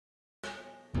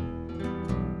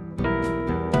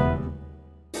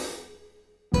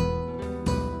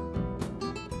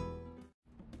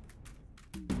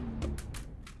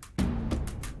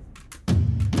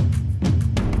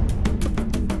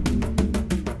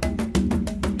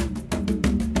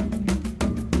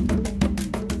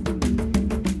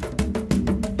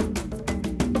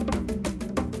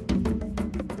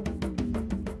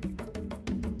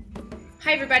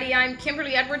everybody, I'm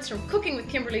Kimberly Edwards from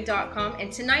cookingwithkimberly.com,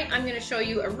 and tonight I'm going to show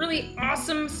you a really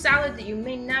awesome salad that you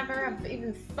may never have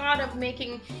even thought of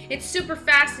making. It's super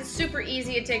fast, it's super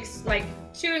easy, it takes like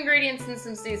 2 ingredients and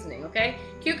some seasoning, okay?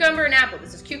 Cucumber and apple.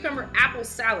 This is cucumber apple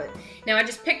salad. Now I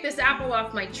just picked this apple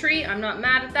off my tree. I'm not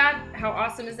mad at that. How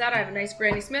awesome is that? I have a nice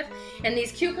Granny Smith. And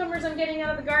these cucumbers I'm getting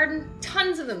out of the garden,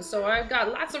 tons of them. So I've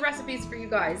got lots of recipes for you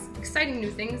guys. Exciting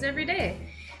new things every day.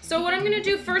 So what I'm going to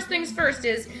do first things first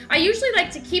is, I usually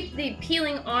like to keep the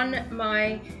peeling on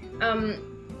my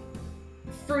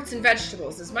fruits and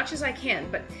vegetables as much as I can,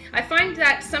 but I find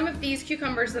that some of these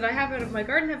cucumbers that I have out of my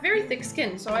garden have very thick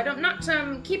skin, so I'm not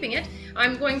keeping it.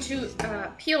 I'm going to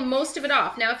peel most of it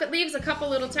off. Now if it leaves a couple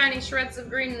little tiny shreds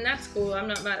of green, then that's cool, I'm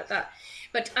not mad at that.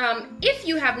 But if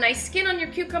you have nice skin on your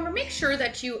cucumber, make sure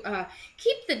that you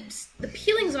keep the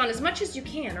peelings on as much as you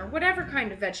can, or whatever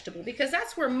kind of vegetable, because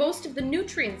that's where most of the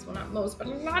nutrients, well not most, but a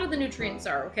lot of the nutrients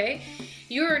are, okay?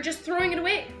 You're just throwing it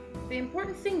away. The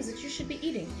important things that you should be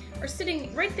eating are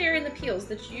sitting right there in the peels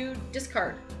that you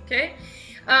discard, okay?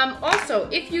 Also,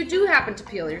 if you do happen to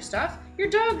peel your stuff, your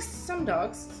dogs, some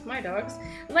dogs, my dogs,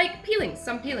 like peelings,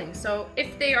 some peelings. So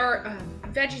if they are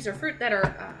veggies or fruit that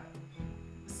are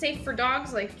safe for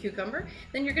dogs, like cucumber,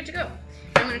 then you're good to go.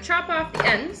 I'm going to chop off the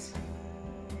ends.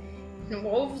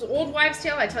 Old wives'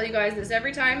 tale, I tell you guys this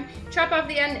every time. Chop off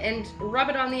the end and rub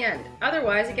it on the end.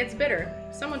 Otherwise, it gets bitter.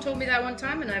 Someone told me that one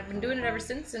time, and I've been doing it ever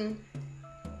since, and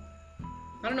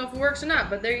I don't know if it works or not,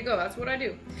 but there you go. That's what I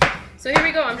do. So here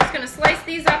we go. I'm just going to slice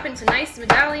these up into nice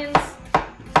medallions.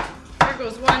 There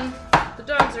goes one. The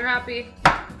dogs are happy.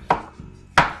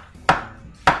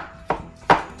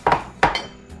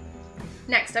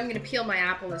 Next, I'm going to peel my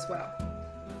apple as well.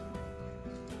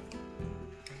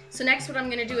 So next what I'm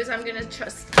going to do is I'm going to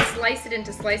just slice it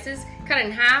into slices, cut it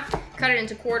in half, cut it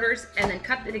into quarters, and then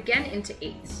cut it again into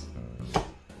eighths.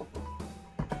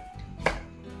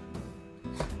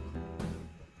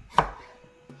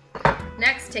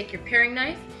 Next, take your paring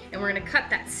knife, and we're going to cut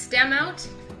that stem out,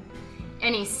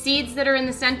 any seeds that are in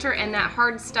the center, and that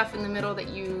hard stuff in the middle that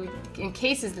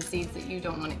encases the seeds that you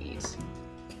don't want to eat. So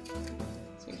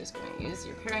you're just going to use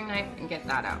your paring knife and get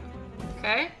that out,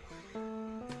 okay?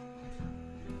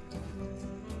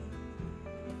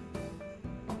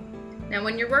 Now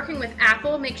when you're working with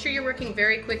apple, make sure you're working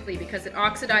very quickly because it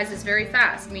oxidizes very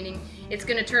fast, meaning it's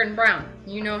going to turn brown.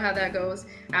 You know how that goes.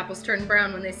 Apples turn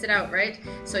brown when they sit out, right?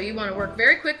 So you want to work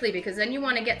very quickly because then you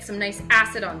want to get some nice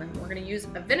acid on them. We're going to use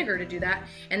a vinegar to do that,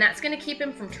 and that's going to keep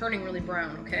them from turning really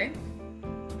brown, okay?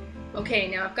 Okay,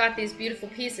 now I've got these beautiful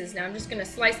pieces. Now I'm just going to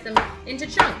slice them into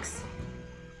chunks.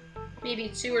 Maybe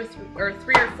 2 or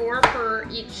 3 or 4 per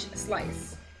each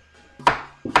slice.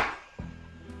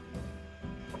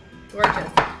 Gorgeous.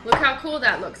 Look how cool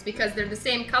that looks because they're the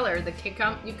same color. The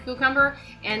cucumber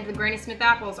and the Granny Smith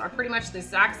apples are pretty much the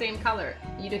exact same color.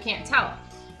 You can't tell,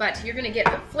 but you're going to get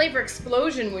a flavor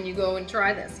explosion when you go and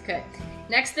try this. Okay,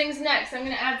 next thing's next. I'm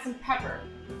going to add some pepper.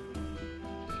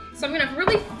 So I'm going to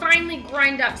really finely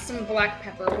grind up some black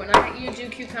pepper when you do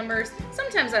cucumbers.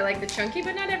 Sometimes I like the chunky,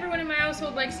 but not everyone in my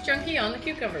household likes chunky on the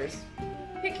cucumbers.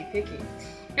 Picky, picky.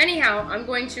 Anyhow, I'm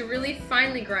going to really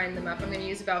finely grind them up. I'm going to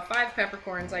use about 5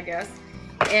 peppercorns, I guess.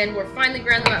 And we'll finely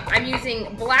grind them up. I'm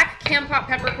using black Campot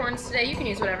peppercorns today. You can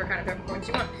use whatever kind of peppercorns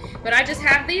you want. But I just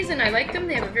have these and I like them.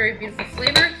 They have a very beautiful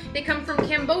flavor. They come from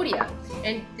Cambodia.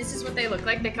 And this is what they look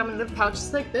like. They come in little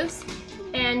pouches like this.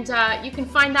 And you can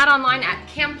find that online at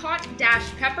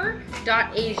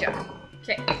campot-pepper.asia.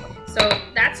 Okay, so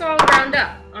that's all ground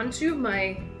up. Onto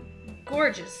my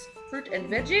gorgeous fruit and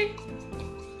veggie.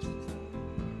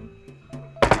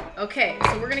 Okay,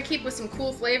 so we're going to keep with some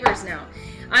cool flavors now.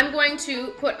 I'm going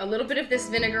to put a little bit of this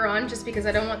vinegar on just because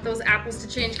I don't want those apples to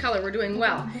change color. We're doing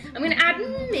well. I'm going to add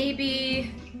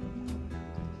maybe,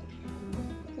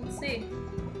 let's see,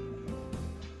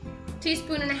 1.5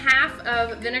 teaspoons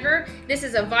of vinegar. This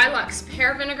is a Vilux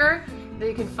pear vinegar.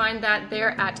 You can find that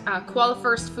there at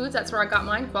Qualifirst Foods. That's where I got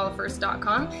mine,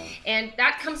 qualifirst.com. And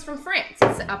that comes from France.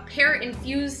 It's a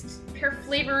pear-infused,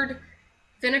 pear-flavored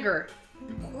vinegar.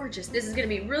 Gorgeous. This is going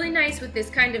to be really nice with this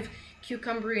kind of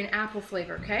cucumber and apple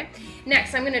flavor, okay?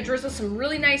 Next, I'm going to drizzle some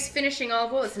really nice finishing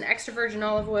olive oil. It's an extra virgin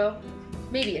olive oil,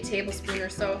 maybe a tablespoon or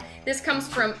so. This comes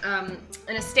from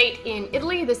an estate in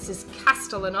Italy. This is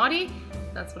Castellanati.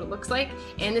 That's what it looks like.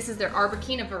 And this is their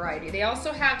Arbequina variety. They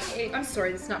also have a, I'm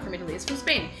sorry, this is not from Italy, it's from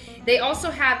Spain. They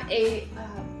also have a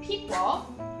Pequot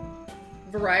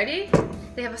variety.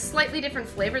 They have a slightly different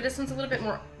flavor. This one's a little bit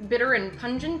more bitter and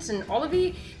pungent and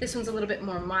olivey. This one's a little bit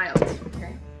more mild,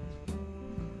 okay?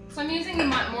 So I'm using the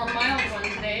more mild one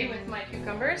today with my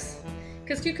cucumbers,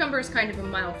 because cucumber is kind of a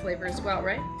mild flavor as well,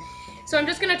 right? So I'm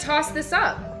just gonna toss this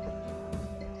up.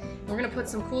 We're gonna put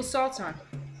some cool salt on.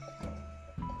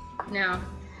 Now,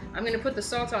 I'm gonna put the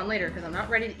salt on later because I'm not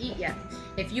ready to eat yet.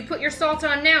 If you put your salt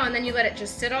on now and then you let it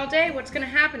just sit all day, what's gonna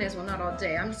happen is, well, not all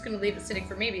day, I'm just gonna leave it sitting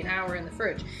for maybe an hour in the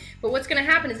fridge. But what's gonna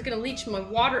happen is it's gonna leach my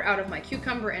water out of my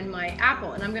cucumber and my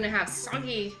apple, and I'm gonna have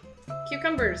soggy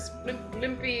cucumbers,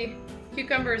 limpy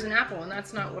cucumbers and apple, and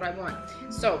that's not what I want.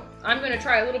 So I'm gonna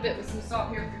try a little bit with some salt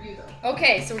here for you though.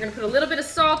 Okay, so we're gonna put a little bit of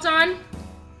salt on,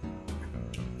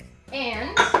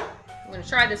 and I'm gonna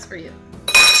try this for you.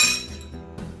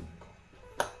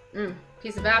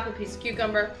 Piece of apple, piece of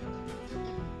cucumber.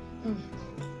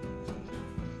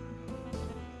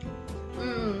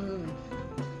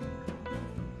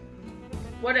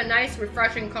 What a nice,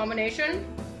 refreshing combination.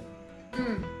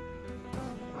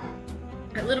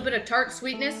 A little bit of tart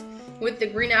sweetness with the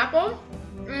green apple.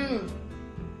 And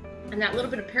that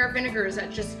little bit of pear vinegar is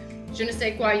that just je ne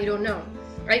sais quoi, you don't know.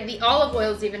 Right? The olive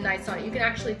oil is even nice on it. You can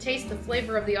actually taste the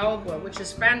flavor of the olive oil, which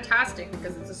is fantastic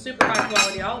because it's a super high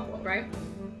quality olive oil, right?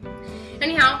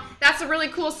 Anyhow, that's a really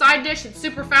cool side dish. It's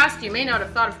super fast. You may not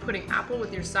have thought of putting apple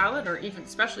with your salad, or even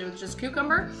especially with just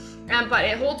cucumber, but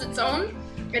it holds its own,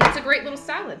 and it's a great little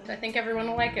salad. I think everyone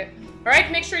will like it. All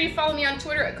right, make sure you follow me on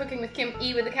Twitter at Cooking with Kim,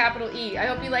 E with a capital E. I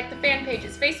hope you like the fan page.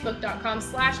 It's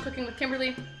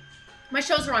facebook.com/cookingwithkimberly. My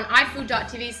shows are on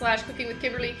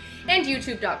ifood.tv/cookingwithkimberly and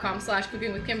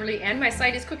youtube.com/cookingwithkimberly, and my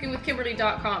site is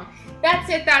cookingwithkimberly.com. That's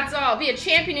it, that's all. Be a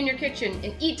champion in your kitchen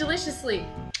and eat deliciously.